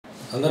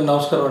అందరికీ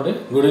నమస్కారం అండి.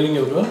 Good evening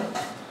everyone.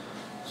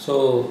 సో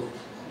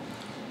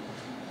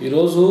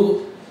ఈరోజు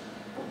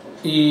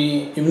ఈ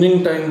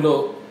ఈవినింగ్ టైంలో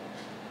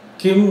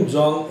కిమ్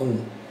జాంగ్ ఉన్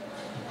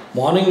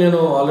మార్నింగ్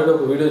నేను ఆల్రెడీ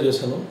ఒక వీడియో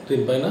చేశాను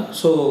దీనిపైన.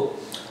 సో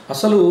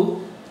అసలు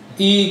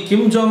ఈ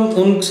కిమ్ జాంగ్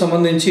ఉన్కి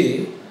సంబంధించి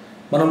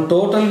మనం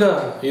టోటల్గా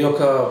ఈ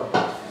యొక్క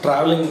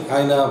ట్రావెలింగ్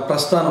ఆయన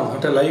ప్రస్థానం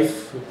అంటే లైఫ్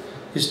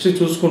హిస్టరీ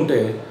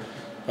చూసుకుంటే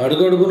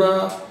అడుగడుగున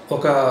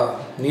ఒక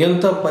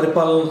నియంత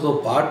పరిపాలనతో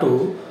పాటు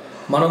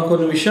మనం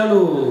కొన్ని విషయాలు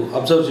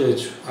అబ్జర్వ్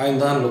చేయొచ్చు ఆయన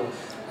దానిలో.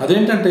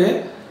 అదేంటంటే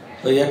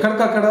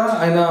ఎక్కడికక్కడ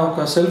ఆయన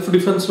ఒక సెల్ఫ్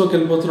డిఫెన్స్లోకి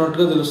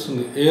వెళ్ళిపోతున్నట్టుగా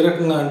తెలుస్తుంది. ఏ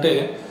రకంగా అంటే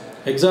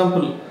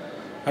ఎగ్జాంపుల్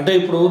అంటే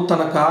ఇప్పుడు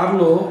తన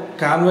కారులో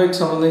కాన్వాయ్కి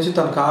సంబంధించి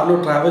తన కారులో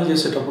ట్రావెల్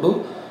చేసేటప్పుడు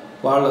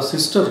వాళ్ళ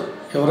సిస్టర్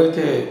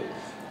ఎవరైతే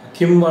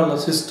కిమ్ వాళ్ళ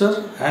సిస్టర్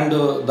అండ్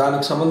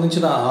దానికి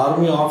సంబంధించిన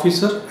ఆర్మీ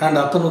ఆఫీసర్ అండ్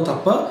అతను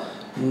తప్ప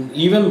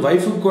ఈవెన్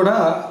వైఫ్కి కూడా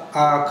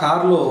ఆ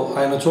కారులో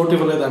ఆయన చోటు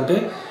ఇవ్వలేదంటే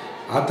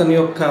అతని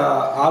యొక్క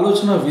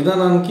ఆలోచన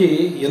విధానానికి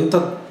ఎంత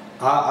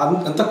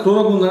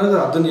క్రూరంగా ఉందనేది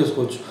అర్థం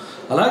చేసుకోవచ్చు.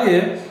 అలాగే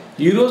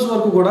ఈరోజు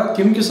వరకు కూడా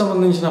కిమ్కి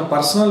సంబంధించిన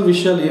పర్సనల్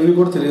విషయాలు ఏవి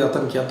కూడా తెలియదు.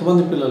 అతనికి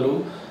ఎంతమంది పిల్లలు,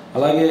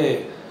 అలాగే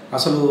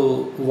అసలు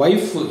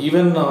వైఫ్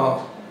ఈవెన్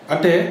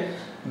అంటే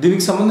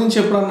దీనికి సంబంధించి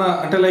ఎప్పుడన్నా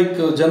అంటే లైక్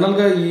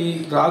జనరల్గా ఈ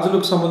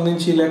రాజులకు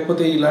సంబంధించి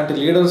లేకపోతే ఇలాంటి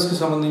లీడర్స్కి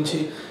సంబంధించి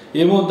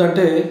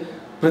ఏమవుద్దంటే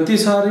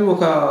ప్రతిసారి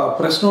ఒక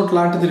ప్రెస్ నోట్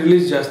లాంటిది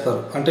రిలీజ్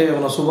చేస్తారు. అంటే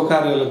ఏమైనా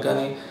శుభకార్యాలకు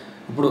కానీ.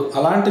 ఇప్పుడు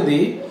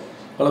అలాంటిది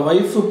వాళ్ళ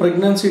వైఫ్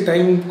ప్రెగ్నెన్సీ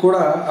టైం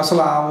కూడా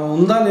అసలు ఆమె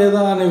ఉందా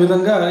లేదా అనే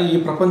విధంగా ఈ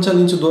ప్రపంచం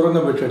నుంచి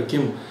దూరంగా పెట్టాడు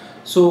కిమ్.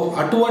 సో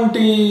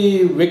అటువంటి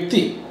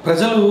వ్యక్తి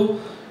ప్రజలు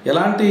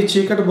ఎలాంటి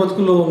చీకటి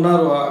బతుకుల్లో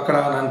ఉన్నారు అక్కడ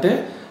అని అంటే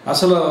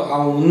అసలు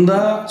ఆమె ఉందా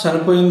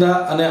చనిపోయిందా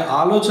అనే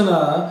ఆలోచన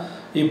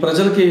ఈ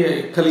ప్రజలకి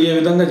కలిగే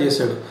విధంగా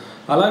చేశాడు.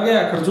 అలాగే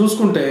అక్కడ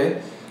చూసుకుంటే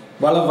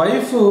వాళ్ళ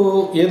వైఫ్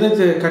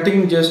ఏదైతే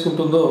కటింగ్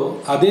చేసుకుంటుందో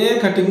అదే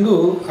కటింగు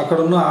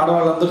అక్కడున్న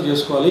ఆడవాళ్ళందరూ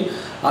చేసుకోవాలి.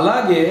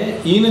 అలాగే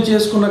ఈయన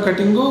చేసుకున్న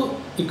కటింగు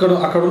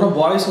అక్కడున్న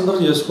బాయ్స్ అందరూ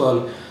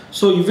చేసుకోవాలి.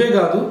 సో ఇవే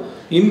కాదు,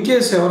 ఇన్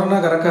కేస్ ఎవరైనా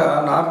కనుక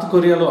నార్త్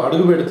కొరియాలో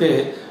అడుగు పెడితే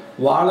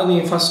వాళ్ళని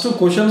ఫస్ట్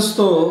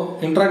క్వశ్చన్స్తో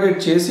ఇంట్రాగేట్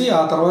చేసి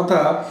ఆ తర్వాత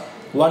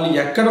వాళ్ళు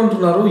ఎక్కడ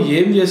ఉంటున్నారు,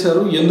 ఏం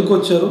చేశారు, ఎందుకు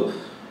వచ్చారు,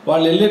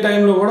 వాళ్ళు వెళ్ళే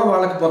టైంలో కూడా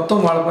వాళ్ళకి మొత్తం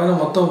వాళ్ళపైన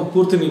మొత్తం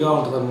పూర్తి నిఘా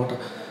ఉంటుంది అనమాట.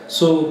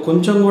 సో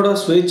కొంచెం కూడా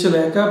స్వేచ్ఛ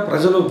లేక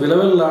ప్రజలు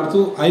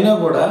విలవిల్లాడుతూ అయినా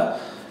కూడా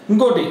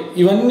ఇంకోటి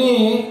ఇవన్నీ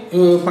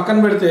పక్కన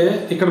పెడితే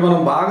ఇక్కడ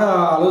మనం బాగా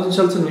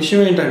ఆలోచించాల్సిన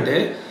విషయం ఏంటంటే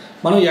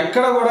మనం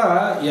ఎక్కడ కూడా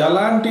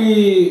ఎలాంటి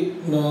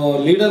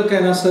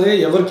లీడర్కైనా సరే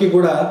ఎవరికి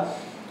కూడా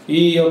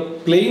ఈ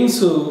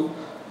ప్లేన్స్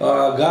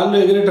గాల్లో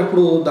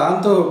ఎగిరేటప్పుడు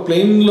దాంతో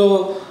ప్లేన్లో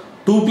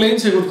 2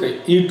 ప్లేన్స్ ఎగురుతాయి.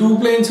 ఈ 2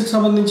 ప్లేన్స్కి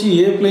సంబంధించి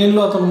ఏ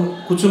ప్లేన్లో అతను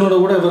కూర్చున్నాడో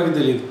కూడా ఎవరికి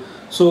తెలియదు.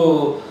 సో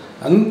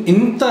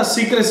ఇంత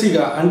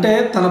సీక్రెసీగా అంటే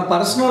తన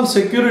పర్సనల్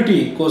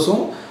సెక్యూరిటీ కోసం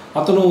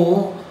అతను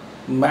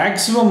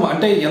మ్యాక్సిమం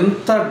అంటే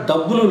ఎంత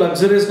డబ్బులు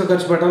లగ్జరీస్గా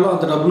ఖర్చు పెట్టాలో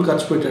అంత డబ్బులు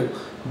ఖర్చు పెట్టాడు.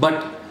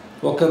 బట్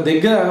ఒక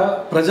దగ్గర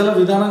ప్రజల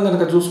విధానం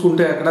కనుక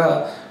చూసుకుంటే అక్కడ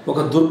ఒక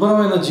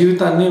దుర్భరమైన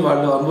జీవితాన్ని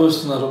వాళ్ళు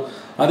అనుభవిస్తున్నారు.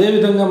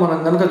 అదేవిధంగా మనం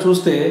కనుక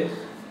చూస్తే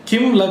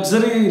కిమ్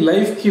లగ్జరీ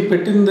లైఫ్కి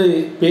పెట్టింది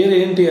పేరు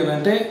ఏంటి అని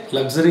అంటే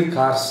లగ్జరీ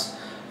కార్స్.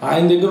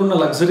 ఆయన దగ్గర ఉన్న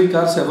లగ్జరీ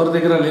కార్స్ ఎవరి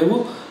దగ్గర లేవు.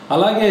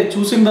 అలాగే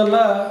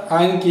చూసిందల్లా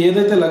ఆయనకి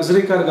ఏదైతే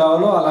లగ్జరీ కార్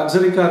కావాలో ఆ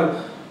లగ్జరీ కార్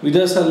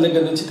విదేశాల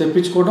దగ్గర నుంచి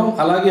తెప్పించుకోవడం.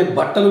 అలాగే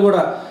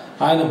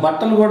ఆయన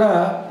బట్టలు కూడా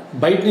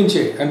బయట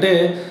నుంచే అంటే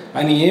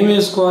ఆయన ఏం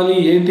వేసుకోవాలి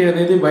ఏంటి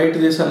అనేది బయట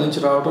దేశాల నుంచి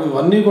రావడం.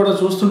 ఇవన్నీ కూడా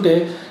చూస్తుంటే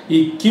ఈ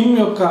కిమ్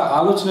యొక్క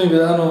ఆలోచన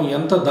విధానం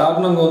ఎంత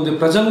దారుణంగా ఉంది.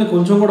 ప్రజల్ని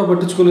కొంచెం కూడా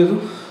పట్టించుకోలేదు.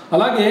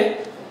 అలాగే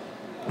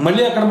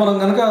మళ్ళీ అక్కడ మనం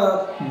కనుక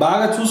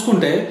బాగా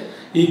చూసుకుంటే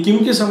ఈ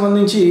కిమ్కి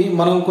సంబంధించి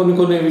మనం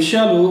కొన్ని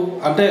విషయాలు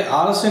అంటే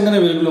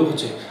ఆలస్యంగానే వెలుగులోకి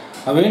వచ్చాయి.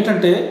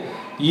 అవేంటంటే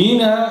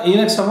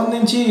ఈయనకు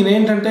సంబంధించి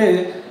ఏంటంటే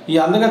ఈ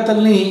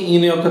అందగత్తల్ని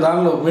ఈయన యొక్క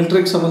దానిలో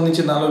మిలిటరీకి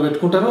సంబంధించిన దానిలో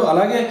పెట్టుకుంటారు.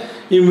 అలాగే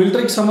ఈ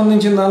మిలిటరీకి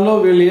సంబంధించిన దానిలో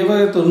వీళ్ళు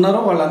ఏవైతే ఉన్నారో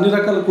వాళ్ళు అన్ని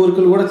రకాల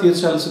కోరికలు కూడా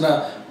తీర్చాల్సిన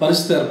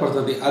పరిస్థితి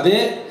ఏర్పడుతుంది. అదే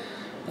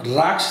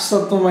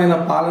రాక్షసత్వమైన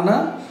పాలన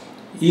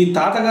ఈ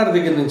తాతగారి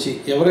దగ్గర నుంచి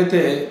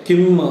ఎవరైతే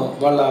కిమ్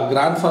వాళ్ళ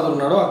గ్రాండ్ ఫాదర్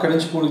ఉన్నాడో అక్కడి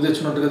నుంచి పూడికి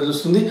తెచ్చినట్టుగా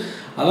తెలుస్తుంది.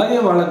 అలాగే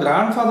వాళ్ళ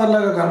గ్రాండ్ ఫాదర్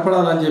లాగా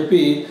కనపడాలని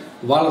చెప్పి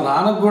వాళ్ళ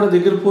నాన్నకు కూడా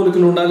దగ్గర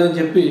పోలికలు ఉండాలి అని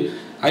చెప్పి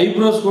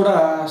ఐబ్రోస్ కూడా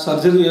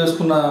సర్జరీ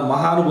చేసుకున్న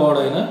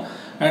మహానుభావుడు ఆయన.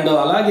 అండ్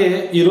అలాగే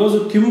ఈరోజు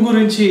కిమ్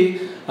గురించి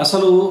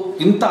అసలు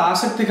ఇంత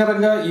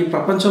ఆసక్తికరంగా ఈ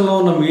ప్రపంచంలో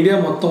ఉన్న మీడియా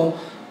మొత్తం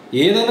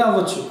ఏదైనా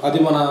అవ్వచ్చు, అది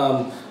మన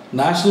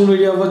నేషనల్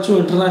మీడియా అవ్వచ్చు,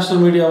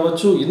 ఇంటర్నేషనల్ మీడియా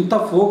అవ్వచ్చు, ఇంత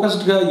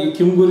ఫోకస్డ్గా ఈ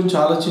కిమ్ గురించి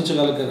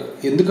ఆలోచించగలిగారు.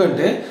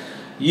 ఎందుకంటే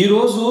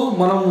ఈరోజు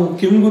మనం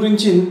కిమ్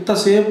గురించి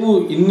ఇంతసేపు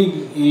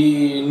ఈ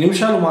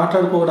నిమిషాలు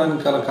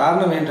మాట్లాడుకోవడానికి గల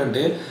కారణం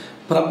ఏంటంటే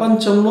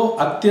ప్రపంచంలో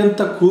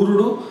అత్యంత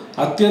క్రూరుడు,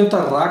 అత్యంత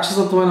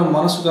రాక్షసత్వమైన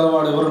మనసు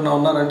గలవాడు ఎవరైనా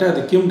ఉన్నారంటే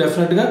అది కిమ్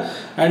డెఫినెట్గా.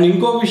 అండ్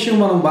ఇంకో విషయం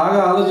మనం బాగా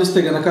ఆలోచిస్తే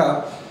కనుక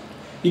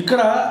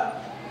ఇక్కడ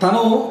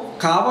తను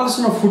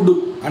కావాల్సిన ఫుడ్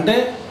అంటే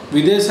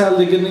విదేశాల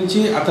దగ్గర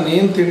నుంచి అతను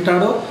ఏం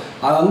తింటాడో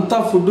అదంతా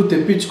ఫుడ్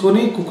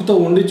తెప్పించుకొని కుక్కుతో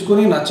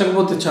వండించుకొని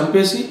నచ్చకపోతే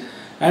చంపేసి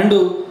అండ్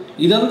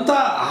ఇదంతా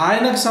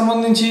ఆయనకు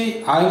సంబంధించి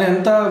ఆయన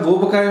ఎంత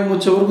ఊబకాయం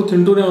వచ్చే వరకు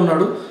తింటూనే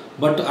ఉన్నాడు.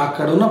 బట్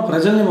అక్కడ ఉన్న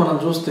ప్రజల్ని మనం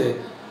చూస్తే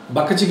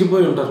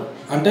బక్కచిక్కిపోయి ఉంటారు.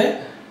 అంటే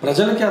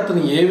ప్రజలకి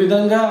అతను ఏ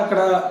విధంగా అక్కడ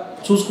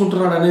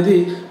చూసుకుంటున్నాడు అనేది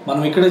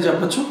మనం ఇక్కడే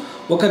చెప్పచ్చు.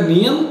 ఒక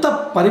నియంత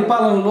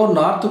పరిపాలనలో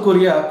నార్త్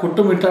కొరియా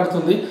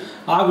కొట్టుమిట్టాడుతుంది.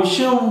 ఆ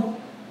విషయం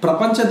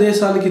ప్రపంచ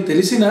దేశాలకి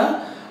తెలిసినా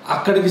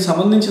అక్కడికి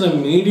సంబంధించిన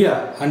మీడియా,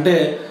 అంటే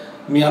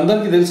మీ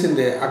అందరికీ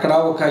తెలిసిందే, అక్కడ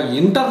ఒక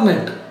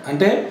ఇంటర్నెట్,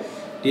 అంటే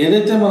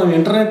ఏదైతే మనం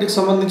ఇంటర్నెట్కి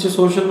సంబంధించి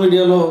సోషల్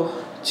మీడియాలో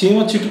చీమ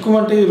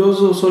చిటుకుమంటే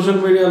ఈరోజు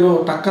సోషల్ మీడియాలో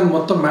టక్కని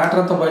మొత్తం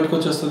మ్యాటర్ అంతా బయటకు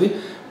వచ్చేస్తుంది.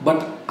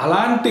 బట్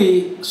అలాంటి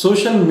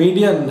సోషల్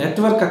మీడియా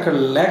నెట్వర్క్ అక్కడ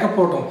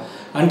లేకపోవటం,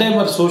 అంటే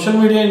మరి సోషల్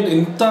మీడియా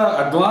ఇంత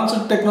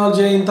అడ్వాన్స్డ్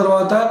టెక్నాలజీ అయిన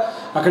తర్వాత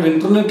అక్కడ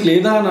ఇంటర్నెట్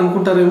లేదా అని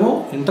అనుకుంటారేమో.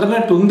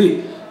 ఇంటర్నెట్ ఉంది,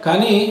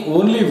 కానీ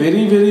only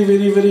very very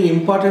very very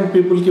important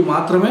పీపుల్కి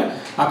మాత్రమే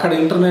అక్కడ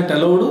ఇంటర్నెట్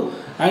అలౌడ్.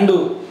 అండ్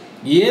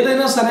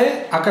ఏదైనా సరే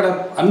అక్కడ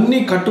అన్ని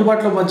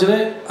కట్టుబాట్ల మధ్యనే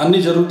అన్నీ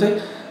జరుగుతాయి.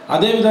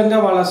 అదేవిధంగా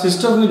వాళ్ళ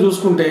సిస్టర్ని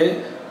చూసుకుంటే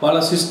వాళ్ళ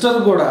సిస్టర్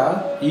కూడా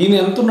ఈయన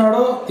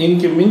ఎంతున్నాడో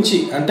ఈయనకి మించి,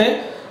 అంటే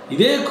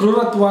ఇదే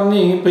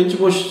క్రూరత్వాన్ని పెంచి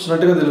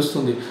పోషించినట్టుగా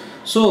తెలుస్తుంది.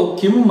 సో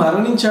కిమ్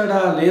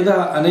మరణించాడా లేదా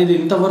అనేది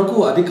ఇంతవరకు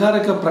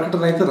అధికారిక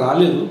ప్రకటన అయితే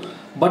రాలేదు.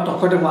 బట్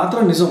ఒకటి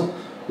మాత్రం నిజం,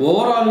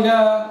 ఓవరాల్గా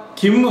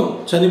కిమ్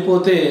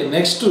చనిపోతే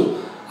నెక్స్ట్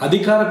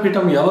అధికార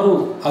పీఠం ఎవరు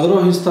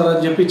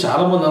అధిరోహిస్తారని చెప్పి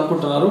చాలామంది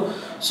అనుకుంటున్నారు.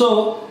 సో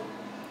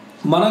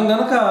మనం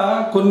కనుక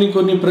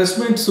కొన్ని ప్రెస్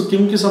మీట్స్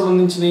కిమ్కి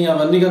సంబంధించినవి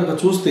అవన్నీ కనుక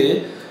చూస్తే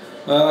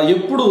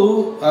ఎప్పుడు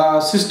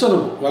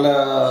వాళ్ళ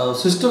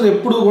సిస్టర్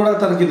ఎప్పుడు కూడా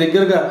తనకి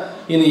దగ్గరగా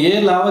ఈయన ఏ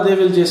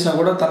లావాదేవీలు చేసినా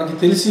కూడా తనకి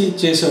తెలిసి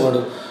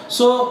చేసేవాడు.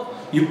 సో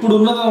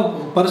ఇప్పుడున్న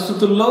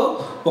పరిస్థితుల్లో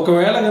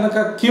ఒకవేళ కనుక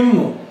కిమ్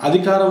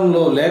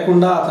అధికారంలో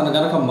లేకుండా అతను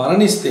కనుక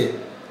మరణిస్తే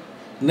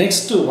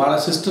నెక్స్ట్ వాళ్ళ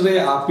సిస్టరే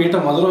ఆ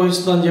పీఠం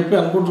అధిరోహిస్తుందని చెప్పి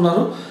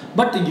అనుకుంటున్నారు.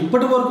 బట్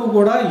ఇప్పటి వరకు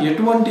కూడా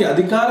ఎటువంటి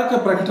అధికారిక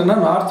ప్రకటన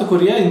నార్త్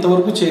కొరియా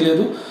ఇంతవరకు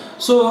చేయలేదు.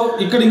 సో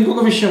ఇక్కడ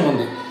ఇంకొక విషయం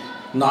ఉంది.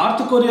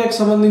 నార్త్ కొరియాకి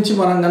సంబంధించి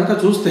మనం కనుక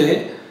చూస్తే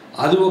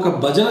అది ఒక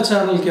భజన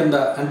ఛానల్ కింద,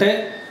 అంటే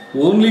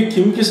ఓన్లీ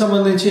కిమ్కి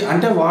సంబంధించి,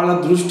 అంటే వాళ్ళ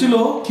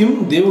దృష్టిలో కిమ్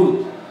దేవుడు,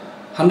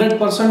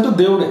 100%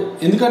 దేవుడే.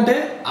 ఎందుకంటే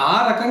ఆ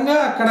రకంగా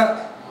అక్కడ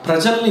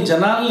ప్రజల్ని,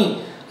 జనాల్ని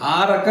ఆ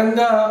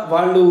రకంగా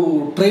వాళ్ళు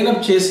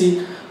ట్రైనప్ చేసి,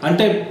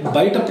 అంటే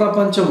బయట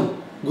ప్రపంచం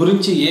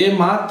గురించి ఏ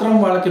మాత్రం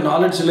వాళ్ళకి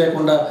నాలెడ్జ్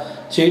లేకుండా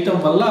చేయటం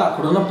వల్ల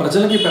అక్కడున్న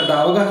ప్రజలకి పెద్ద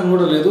అవగాహన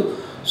కూడా లేదు.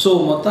 సో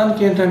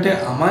మొత్తానికి ఏంటంటే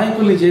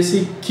అమాయకుల్ని చేసి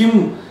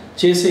కిమ్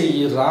చేసే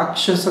ఈ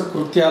రాక్షస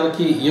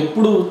కృత్యాలకి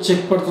ఎప్పుడు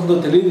చెక్ పడుతుందో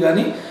తెలియదు.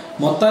 కానీ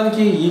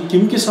మొత్తానికి ఈ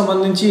కిమ్కి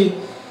సంబంధించి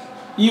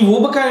ఈ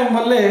ఊబకాయం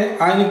వల్లే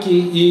ఆయనకి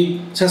ఈ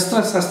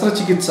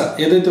శస్త్రచికిత్స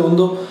ఏదైతే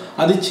ఉందో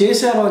అది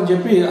చేశారు అని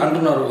చెప్పి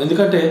అంటున్నారు.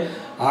 ఎందుకంటే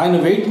ఆయన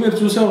వెయిట్ మీరు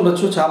చూసే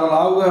ఉండొచ్చు, చాలా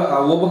లావుగా ఆ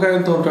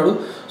ఊబకాయంతో ఉంటాడు.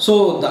 సో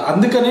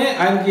అందుకనే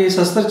ఆయనకి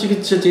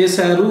శస్త్రచికిత్స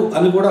చేశారు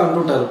అని కూడా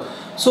అంటుంటారు.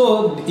 సో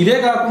ఇదే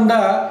కాకుండా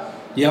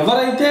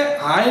ఎవరైతే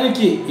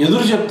ఆయనకి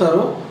ఎదురు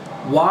చెప్తారో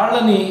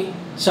వాళ్ళని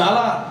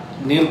చాలా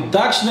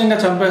నిర్దాక్షిణ్యంగా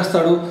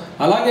చంపేస్తాడు.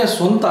 అలాగే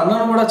సొంత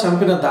అన్నను కూడా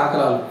చంపిన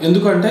దాఖలాలు.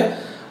 ఎందుకంటే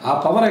ఆ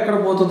పవర్ ఎక్కడ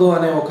పోతుందో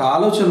అనే ఒక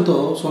ఆలోచనతో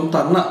సొంత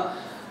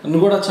అన్నను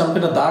కూడా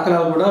చంపిన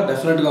దాఖలాలు కూడా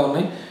డెఫినెట్గా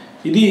ఉన్నాయి.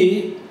 ఇది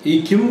ఈ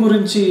కిమ్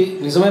గురించి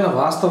నిజమైన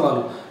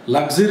వాస్తవాలు.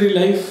 లగ్జరీ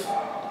లైఫ్,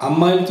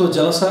 అమ్మాయిలతో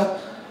జలస,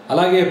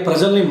 అలాగే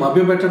ప్రజల్ని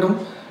మభ్యపెట్టడం,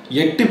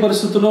 ఎట్టి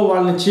పరిస్థితుల్లో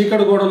వాళ్ళని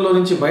చీకటి గోడల్లో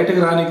నుంచి బయటకు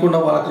రానికుండా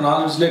వాళ్ళకి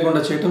నాలెడ్జ్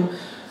లేకుండా చేయటం,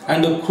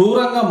 అండ్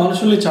క్రూరంగా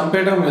మనుషుల్ని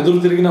చంపేయడం, ఎదురు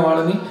తిరిగిన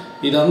వాళ్ళని,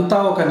 ఇదంతా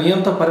ఒక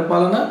నియంత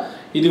పరిపాలన.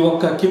 ఇది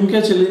ఒక్క కిమ్కే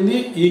చెల్లింది.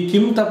 ఈ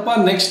కిమ్ తప్ప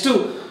నెక్స్ట్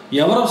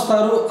ఎవరు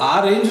వస్తారు, ఆ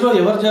రేంజ్లో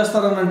ఎవరు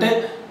చేస్తారని అంటే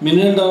 $1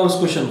 మిలియన్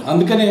క్వశ్చన్.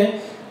 అందుకనే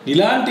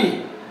ఇలాంటి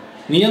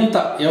నియంత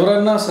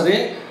ఎవరన్నా సరే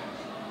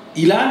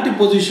ఇలాంటి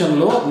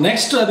పొజిషన్లో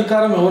నెక్స్ట్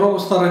అధికారం ఎవరో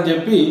వస్తారని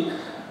చెప్పి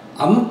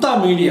అంతా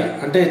మీడియా,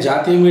 అంటే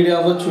జాతీయ మీడియా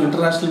అవ్వచ్చు,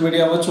 ఇంటర్నేషనల్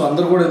మీడియా అవ్వచ్చు,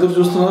 అందరూ కూడా ఎదురు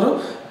చూస్తున్నారు.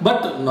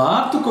 బట్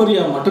నార్త్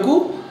కొరియా మటుకు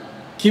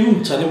కిమ్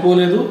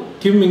చనిపోలేదు,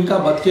 కిమ్ ఇంకా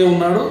బతికే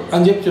ఉన్నాడు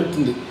అని చెప్పి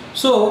చెప్తుంది.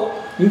 సో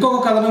ఇంకొక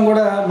కథనం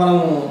కూడా మనం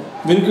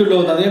వినికిడిలో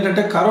ఉంది.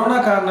 అదేంటంటే కరోనా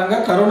కారణంగా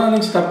కరోనా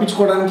నుంచి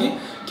తప్పించుకోవడానికి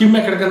కిమ్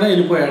ఎక్కడికైనా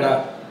వెళ్ళిపోయాడా?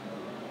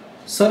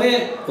 సరే,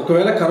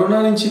 ఒకవేళ కరోనా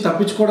నుంచి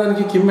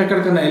తప్పించుకోవడానికి కిమ్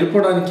ఎక్కడికైనా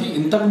వెళ్ళిపోవడానికి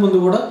ఇంతకుముందు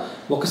కూడా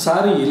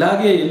ఒకసారి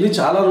ఇలాగే వెళ్ళి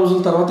చాలా రోజుల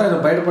తర్వాత ఆయన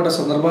బయటపడ్డ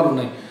సందర్భాలు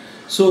ఉన్నాయి.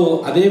 సో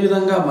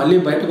అదేవిధంగా మళ్ళీ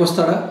బయటకు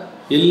వస్తాడా,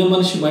 వెళ్ళిన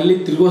మనిషి మళ్ళీ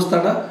తిరిగి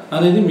వస్తాడా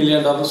అనేది $1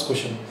 మిలియన్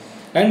క్వశ్చన్.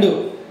 అండ్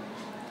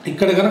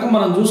ఇక్కడ కనుక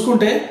మనం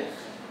చూసుకుంటే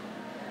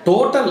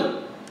టోటల్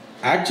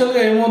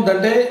యాక్చువల్గా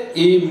ఏమవుతుందంటే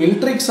ఈ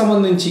మిలిటరీకి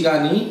సంబంధించి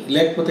కానీ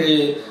లేకపోతే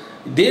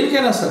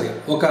దేనికైనా సరే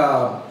ఒక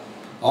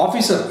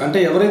ఆఫీసర్, అంటే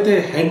ఎవరైతే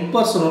హెడ్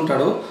పర్సన్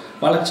ఉంటాడో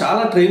వాళ్ళకి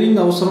చాలా ట్రైనింగ్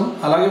అవసరం.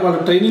 అలాగే వాళ్ళు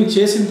ట్రైనింగ్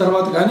చేసిన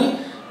తర్వాత కానీ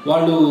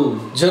వాళ్ళు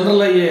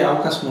జనరల్ అయ్యే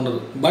అవకాశం ఉండదు.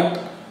 బట్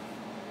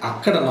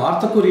అక్కడ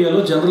నార్త్ కొరియాలో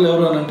జనరల్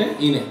ఎవరు అని అంటే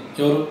ఈయనే,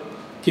 ఎవరు,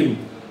 కిమ్.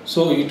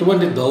 సో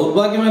ఇటువంటి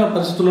దౌర్భాగ్యమైన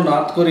పరిస్థితుల్లో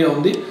నార్త్ కొరియా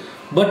ఉంది.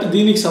 బట్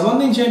దీనికి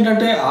సంబంధించి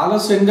ఏంటంటే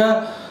ఆలస్యంగా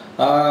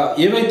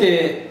ఏవైతే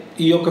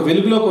ఈ యొక్క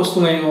వెలుగులోకి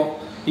వస్తున్నాయో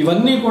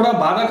ఇవన్నీ కూడా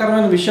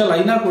బాధాకరమైన విషయాలు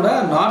అయినా కూడా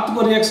నార్త్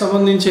కొరియాకి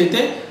సంబంధించి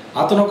అయితే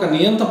అతను ఒక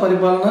నియంత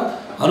పరిపాలన,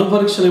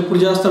 అణుపరీక్షలు ఎప్పుడు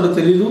చేస్తాడో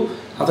తెలియదు,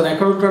 అతను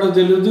ఎక్కడ ఉంటాడో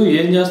తెలియదు,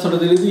 ఏం చేస్తాడో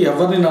తెలియదు,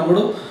 ఎవరిని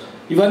నమ్మడు.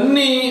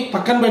 ఇవన్నీ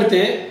పక్కన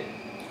పెడితే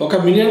ఒక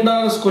 $1 మిలియన్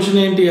క్వశ్చన్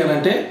ఏంటి అని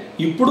అంటే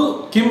ఇప్పుడు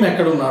కిమ్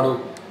ఎక్కడున్నాడు?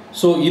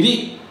 సో ఇది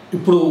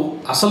ఇప్పుడు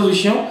అసలు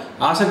విషయం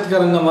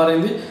ఆసక్తికరంగా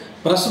మారింది.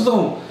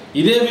 ప్రస్తుతం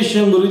ఇదే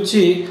విషయం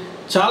గురించి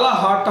చాలా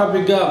హాట్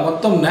టాపిక్గా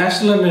మొత్తం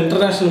నేషనల్ అండ్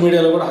ఇంటర్నేషనల్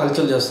మీడియాలో కూడా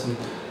హల్చల్ చేస్తుంది.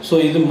 సో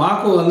ఇది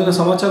మాకు అందిన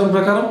సమాచారం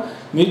ప్రకారం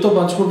మీతో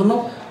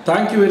పంచుకుంటున్నాం.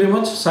 Thank you very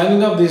much.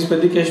 Signing off this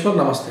Peddikeshwar.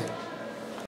 నమస్తే.